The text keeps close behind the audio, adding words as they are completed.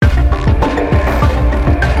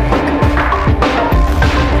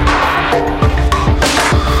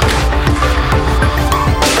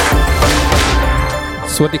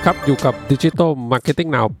วัสดีครับอยู่กับ Digital Marketing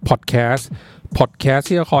Now Podcast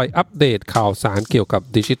ที่จะคอยอัปเดตข่าวสารเกี่ยวกับ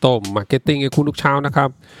Digital Marketing ให้คุณทุกเช้านะครับ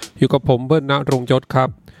อยู่กับผมเบิ้ล ณรงค์ยศครับ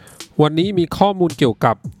วันนี้มีข้อมูลเกี่ยว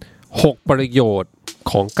กับ6ประโยชน์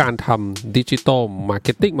ของการทำ Digital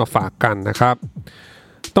Marketing มาฝากกันนะครับ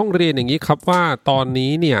ต้องเรียนอย่างนี้ครับว่าตอน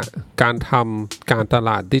นี้เนี่ยการทำการตล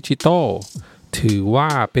าดดิจิทัลถือว่า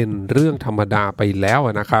เป็นเรื่องธรรมดาไปแล้ว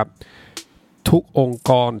นะครับทุกองค์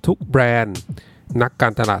กรทุกแบรนด์นักกา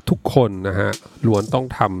รตลาดทุกคนนะฮะล้วนต้อง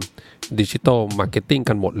ทำดิจิทัลมาร์เก็ตติ้ง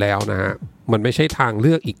กันหมดแล้วนะฮะมันไม่ใช่ทางเ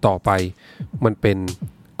ลือกอีกต่อไปมันเป็น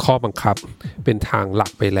ข้อบังคับเป็นทางหลั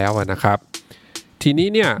กไปแล้วนะครับทีนี้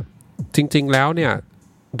เนี่ยจริงๆแล้วเนี่ย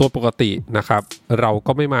โดยปกตินะครับเรา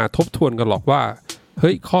ก็ไม่มาทบทวนกันหรอกว่าเ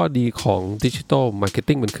ฮ้ยข้อดีของดิจิทัลมาร์เก็ต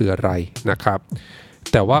ติ้งมันคืออะไรนะครับ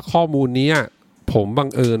แต่ว่าข้อมูลนี้ผมบัง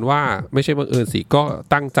เอิญว่าไม่ใช่บังเอิญสิก็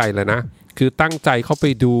ตั้งใจเลยนะคือตั้งใจเข้าไป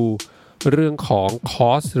ดูเรื่องของค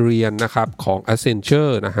อร์สเรียนนะครับของ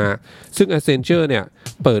Accenture นะฮะซึ่ง Accenture เนี่ย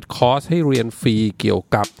เปิดคอร์สให้เรียนฟรีเกี่ยว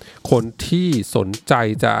กับคนที่สนใจ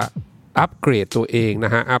จะอัปเกรดตัวเองน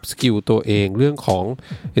ะฮะอัพสกิลตัวเองเรื่องของ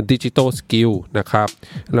Digital Skill นะครับ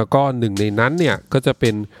แล้วก็หนึ่งในนั้นเนี่ยก็จะเป็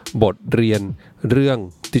นบทเรียนเรื่อง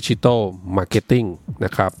Digital Marketing น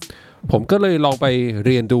ะครับผมก็เลยลองไปเ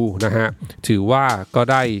รียนดูนะฮะถือว่าก็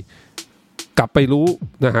ได้กลับไปรู้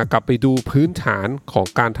นะฮะกลับไปดูพื้นฐานของ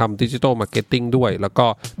การทำดิจิทัลมาร์เก็ตติ้งด้วยแล้วก็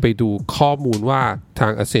ไปดูข้อมูลว่าทา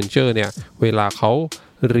ง Accenture เนี่ยเวลาเขา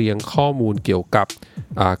เรียงข้อมูลเกี่ยวกับ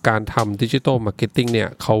การทำดิจิทัลมาร์เก็ตติ้งเนี่ย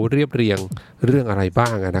เขาเรียบเรียงเรื่องอะไรบ้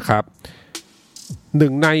างนะครับห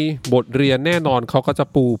นึ่งในบทเรียนแน่นอนเขาก็จะ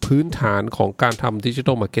ปูพื้นฐานของการทำดิจิ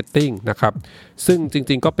ทัลมาร์เก็ตติ้งนะครับซึ่งจ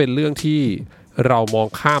ริงๆก็เป็นเรื่องที่เรามอง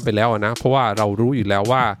ข้ามไปแล้วนะเพราะว่าเรารู้อยู่แล้ว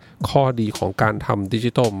ว่าข้อดีของการทำดิ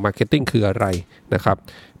จิทัลมาร์เก็ตติ้งคืออะไรนะครับ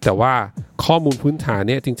แต่ว่าข้อมูลพื้นฐาน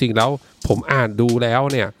เนี่ยจริงๆแล้วผมอ่านดูแล้ว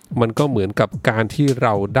เนี่ยมันก็เหมือนกับการที่เร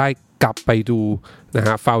าได้กลับไปดูนะฮ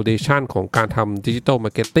ะฟาวเดชั่นของการทำดิจิทัลม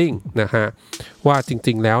าร์เก็ตติ้งนะฮะว่าจ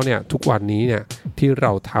ริงๆแล้วเนี่ยทุกวันนี้เนี่ยที่เร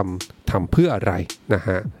าทำเพื่ออะไรนะฮ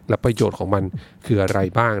ะและประโยชน์ของมันคืออะไร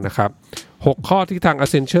บ้างนะครับ6ข้อที่ทาง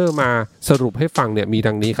Accenture มาสรุปให้ฟังเนี่ยมี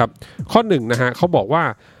ดังนี้ครับข้อ1นะฮะเขาบอกว่า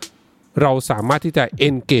เราสามารถที่จะ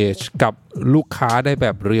engage กับลูกค้าได้แบ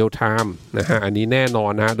บ real time นะฮะอันนี้แน่นอ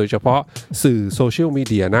นนะโดยเฉพาะสื่อโซเชียลมี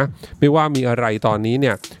เดียนะไม่ว่ามีอะไรตอนนี้เ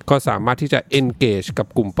นี่ยก็สามารถที่จะ engage กับ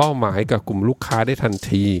กลุ่มเป้าหมายกับกลุ่มลูกค้าได้ทัน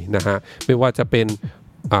ทีนะฮะไม่ว่าจะเป็น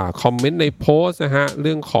คอมเมนต์ในโพสต์นะฮะเ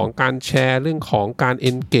รื่องของการแชร์เรื่องของการ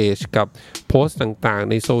engage กับโพสต์ต่างๆ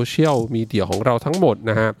ในโซเชียลมีเดียของเราทั้งหมด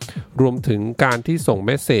นะฮะรวมถึงการที่ส่งเ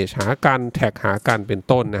มสเสจหากันแท็กหากันเป็น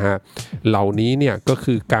ต้นนะฮะเหล่านี้เนี่ยก็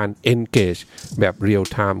คือการ engage แบบ real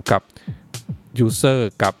time กับ user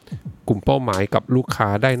กับกลุ่มเป้าหมายกับลูกค้า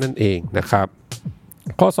ได้นั่นเองนะครับ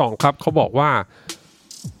ข้อ2ครับเขาบอกว่า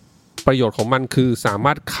ประโยชน์ของมันคือสาม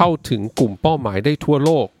ารถเข้าถึงกลุ่มเป้าหมายได้ทั่วโ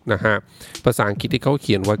ลกนะฮะภาษาอังกฤษที่เขาเ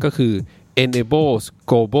ขียนไว้ก็คือ enables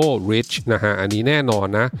global reach นะฮะอันนี้แน่นอน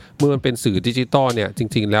นะเมื่อมันเป็นสื่อดิจิตอลเนี่ยจ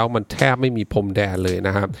ริงๆแล้วมันแทบไม่มีพรมแดนเลยน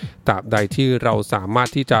ะครับตราบใดที่เราสามารถ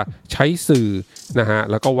ที่จะใช้สื่อนะฮะ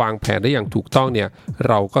แล้วก็วางแผนได้อย่างถูกต้องเนี่ย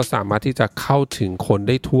เราก็สามารถที่จะเข้าถึงคนไ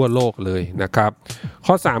ด้ทั่วโลกเลยนะครับ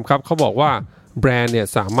ข้อ3ครับเขาบอกว่าแบรนด์เนี่ย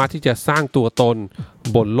สามารถที่จะสร้างตัวตน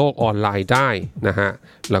บนโลกออนไลน์ได้นะฮะ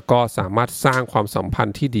แล้วก็สามารถสร้างความสัมพัน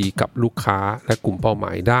ธ์ที่ดีกับลูกค้าและกลุ่มเป้าหม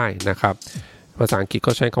ายได้นะครับภาษาอังกฤษ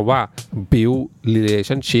ก็ใช้คำว่า build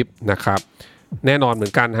relationship นะครับแน่นอนเหมื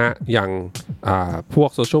อนกันฮะอย่างพวก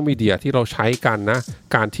โซเชียลมีเดียที่เราใช้กันนะ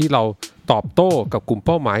การที่เราตอบโต้กับกลุ่มเ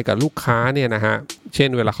ป้าหมายกับลูกค้าเนี่ยนะฮะเช่น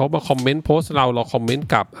เวลาเขามาคอมเมนต์โพสต์เราคอมเมนต์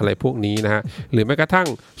กลับอะไรพวกนี้นะฮะหรือแม้กระทั่ง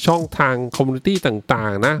ช่องทางคอมมูนิตี้ต่า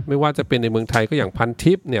งๆนะไม่ว่าจะเป็นในเมืองไทยก็อย่างพัน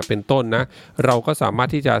ทิปเนี่ยเป็นต้นนะเราก็สามารถ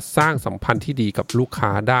ที่จะสร้างสัมพันธ์ที่ดีกับลูกค้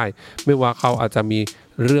าได้ไม่ว่าเขาอาจจะมี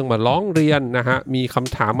เรื่องมาร้องเรียนนะฮะมีค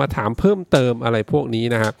ำถามมาถามเพิ่มเติมอะไรพวกนี้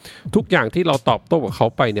นะฮะทุกอย่างที่เราตอบโต้กับเขา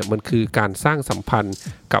ไปเนี่ยมันคือการสร้างสัมพันธ์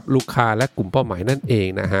กับลูกค้าและกลุ่มเป้าหมายนั่นเอง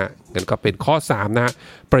นะฮะงั้นก็เป็นข้อ3นะ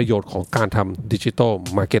ประโยชน์ของการทำดิจิทัล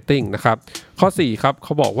มาร์เก็ตติ้งนะครับข้อ4ครับเข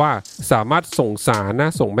าบอกว่าสามารถส่งสารนะ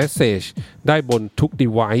ส่งเมสเสจได้บนทุก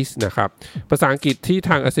device นะครับภาษาอังกฤษที่ท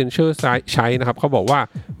าง Accenture ใช้นะครับเขาบอกว่า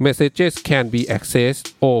messages can be accessed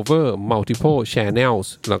over multiple channels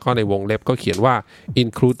แล้วก็ในวงเล็บก็เขียนว่า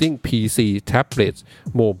including PC tablets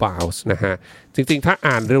mobiles นะฮะจริงๆถ้า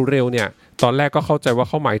อ่านเร็วๆเนี่ยตอนแรกก็เข้าใจว่า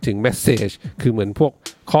เขาหมายถึง message คือเหมือนพวก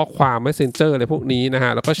ข้อความ messenger อะไรพวกนี้นะฮ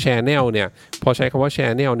ะแล้วก็ channel เนี่ยพอใช้คำว่า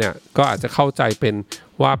channel เนี่ยก็อาจจะเข้าใจเป็น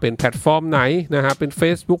ว่าเป็นแพลตฟอร์มไหนนะฮะเป็น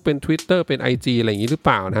Facebook เป็น Twitter เป็น IG อะไรอย่างนี้หรือเป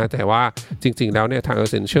ล่านะฮะแต่ว่าจริงๆแล้วเนี่ยทาง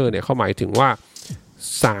Accenture เนี่ยเขาหมายถึงว่า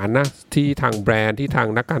สารนะที่ทางแบรนด์ที่ทาง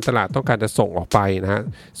นักการตลาดต้องการจะส่งออกไปนะฮะ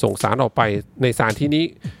ส่งสารออกไปในสารที่นี้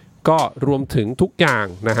ก็รวมถึงทุกอย่าง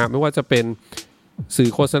นะฮะไม่ว่าจะเป็นสื่อ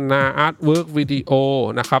โฆษณาอาร์ตเวิร์กวิดีโอ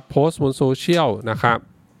นะครับโพสต์บนโซเชียลนะครับ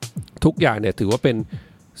ทุกอย่างเนี่ยถือว่าเป็น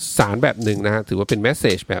สารแบบหนึ่งนะฮะถือว่าเป็นเมสเส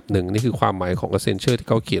จแบบหนึ่งนี่คือความหมายของ Accenture ที่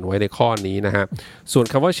เขาเขียนไว้ในข้อนี้นะฮะส่วน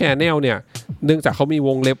คำว่า Channel เนี่ยเนื่องจากเขามีว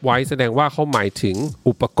งเล็บไว้แสดงว่าเขาหมายถึง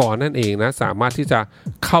อุปกรณ์นั่นเองนะสามารถที่จะ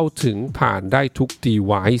เข้าถึงผ่านได้ทุก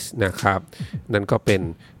device นะครับนั่นก็เป็น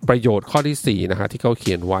ประโยชน์ข้อที่4นะฮะที่เขาเ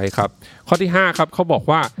ขียนไว้ครับข้อที่5ครับเขาบอก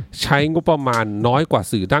ว่าใช้งบประมาณน้อยกว่า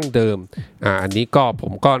สื่อดั้งเดิมอันนี้ก็ผ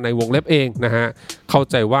มก็ในวงเล็บเองนะฮะเข้า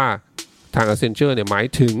ใจว่าทาง Accenture เนี่ยหมาย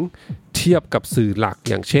ถึงเทียบกับสื่อหลัก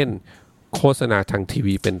อย่างเช่นโฆษณาทางที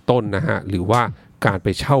วีเป็นต้นนะฮะหรือว่าการไป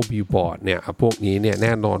เช่าบิลบอร์ดเนี่ยพวกนี้เนี่ยแ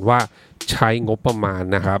น่นอนว่าใช้งบประมาณ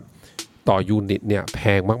นะครับต่อยูนิตเนี่ยแพ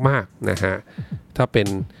งมากๆนะฮะถ้าเป็น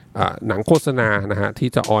หนังโฆษณานะฮะที่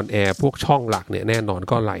จะออนแอร์พวกช่องหลักเนี่ยแน่นอน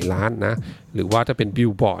ก็หลายล้านนะหรือว่าถ้าเป็นบิ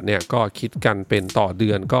ลบอร์ดเนี่ยก็คิดกันเป็นต่อเดื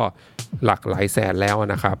อนก็หลักหลายแสนแล้ว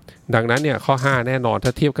นะครับดังนั้นเนี่ยข้อ5แน่นอนถ้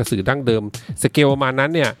าเทียบกับสื่อดั้งเดิมสเกลประมาณนั้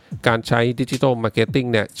นเนี่ยการใช้ดิจิทัลมาร์เก็ตติ้ง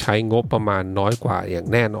เนี่ยใช้งบประมาณน้อยกว่าอย่าง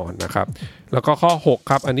แน่นอนนะครับแล้วก็ข้อ6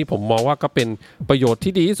ครับอันนี้ผมมองว่าก็เป็นประโยชน์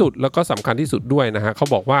ที่ดีที่สุดแล้วก็สำคัญที่สุดด้วยนะฮะเขา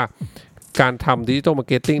บอกว่าการทำดิจิทัลมาร์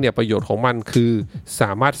เก็ตติ้งเนี่ยประโยชน์ของมันคือส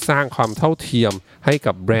ามารถสร้างความเท่าเทียมให้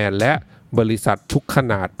กับแบรนด์และบริษัททุกข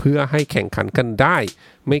นาดเพื่อให้แข่งขันกันได้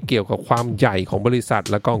ไม่เกี่ยวกับความใหญ่ของบริษัท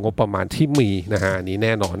แล้วก็งบประมาณที่มีนะฮะอันนี้แ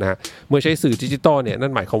น่นอนนะเมื่อใช้สื่อดิจิทัลเนี่ยนั่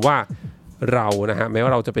นหมายความว่าเรานะฮะแม้ว่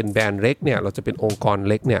าเราจะเป็นแบรนด์เล็กเนี่ยเราจะเป็นองค์กร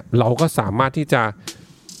เล็กเนี่ยเราก็สามารถที่จะ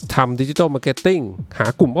ทำดิจิทัลมาร์เก็ตติ้งหา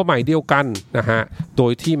กลุ่มเป้าหมายเดียวกันนะฮะโด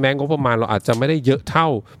ยที่แม้งบประมาณเราอาจจะไม่ได้เยอะเท่า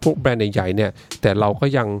พวกแบรนด์ใหญ่ๆเนี่ยแต่เราก็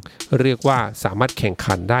ยังเรียกว่าสามารถแข่ง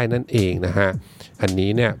ขันได้นั่นเองนะฮะอันนี้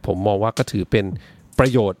เนี่ยผมมองว่าก็ถือเป็นประ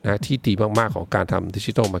โยชน์นะที่ดีมากๆของการทำดิ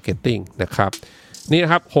จิทัลมาร์เก็ตติ้งนะครับนี่น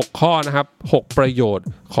ะครับ6ข้อนะครับ6ประโยชน์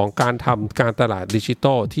ของการทำการตลาดดิจิ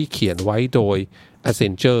ทัลที่เขียนไว้โดย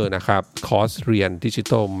Accenture นะครับคอร์สเรียนดิจิ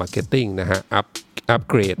ทัลมาร์เก็ตติ้งนะฮะอัป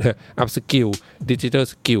เกรดอัพสกิลดิจิทัล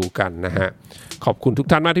สกิลกันนะฮะขอบคุณทุก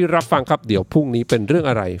ท่านมากที่รับฟังครับเดี๋ยวพรุ่งนี้เป็นเรื่อง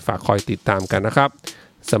อะไรฝากคอยติดตามกันนะครับ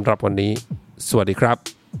สำหรับวันนี้สวัสดีครั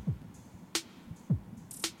บ